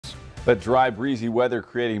But dry, breezy weather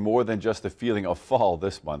creating more than just a feeling of fall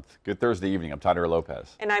this month. Good Thursday evening. I'm Tyler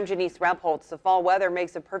Lopez. And I'm Janice Repholtz. The fall weather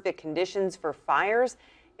makes the perfect conditions for fires,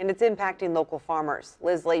 and it's impacting local farmers.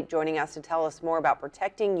 Liz Lape joining us to tell us more about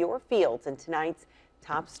protecting your fields in tonight's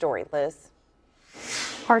top story. Liz.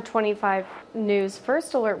 Our 25 News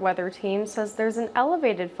First Alert weather team says there's an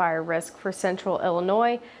elevated fire risk for central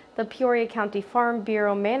Illinois. The Peoria County Farm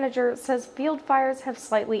Bureau manager says field fires have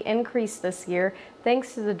slightly increased this year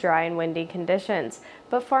thanks to the dry and windy conditions,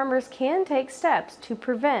 but farmers can take steps to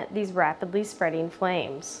prevent these rapidly spreading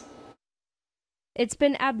flames. It's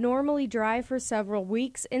been abnormally dry for several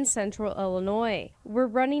weeks in central Illinois. We're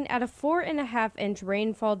running at a 4.5-inch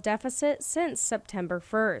rainfall deficit since September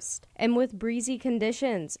 1st. And with breezy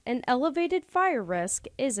conditions, an elevated fire risk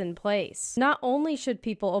is in place. Not only should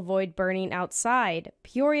people avoid burning outside,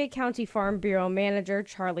 Peoria County Farm Bureau Manager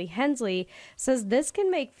Charlie Hensley says this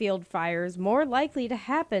can make field fires more likely to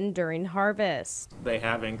happen during harvest. They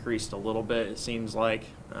have increased a little bit, it seems like.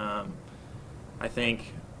 I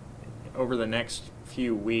think over the next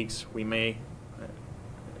few weeks we may,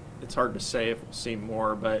 it's hard to say if we'll see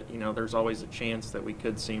more, but there's always a chance that we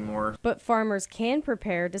could see more. But farmers can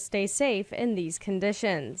prepare to stay safe in these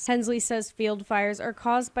conditions. Hensley says field fires are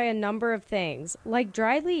caused by a number of things, like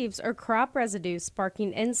dry leaves or crop residue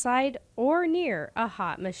sparking inside or near a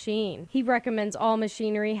hot machine. He recommends all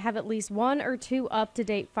machinery have at least 1 or 2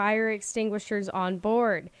 up-to-date fire extinguishers on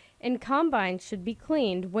board, and combines should be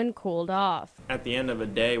cleaned when cooled off. At the end of a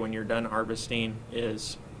day when you're done harvesting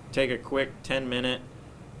is take a quick 10-minute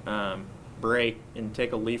break and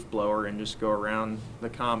take a leaf blower and just go around the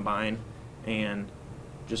combine and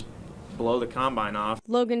just blow the combine off.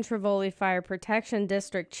 Logan Trevoli Fire Protection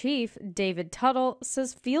District Chief David Tuttle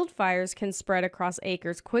says field fires can spread across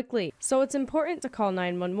acres quickly, so it's important to call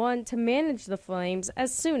 911 to manage the flames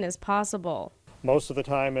as soon as possible. Most of the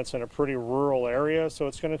time it's in a pretty rural area, so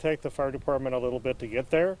it's going to take the fire department a little bit to get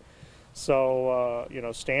there. So,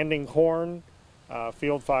 standing corn,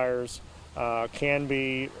 field fires can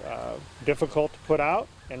be difficult to put out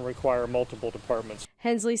and require multiple departments.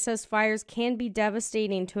 Hensley says fires can be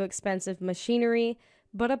devastating to expensive machinery,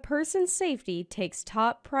 but a person's safety takes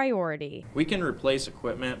top priority. We can replace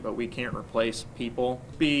equipment, but we can't replace people.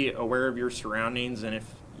 Be aware of your surroundings, and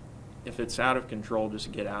if it's out of control,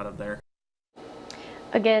 just get out of there.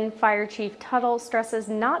 Again, Fire Chief Tuttle stresses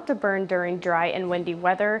not to burn during dry and windy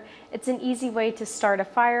weather. It's an easy way to start a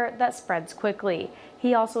fire that spreads quickly.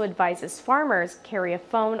 He also advises farmers carry a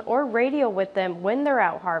phone or radio with them when they're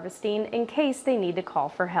out harvesting in case they need to call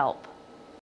for help.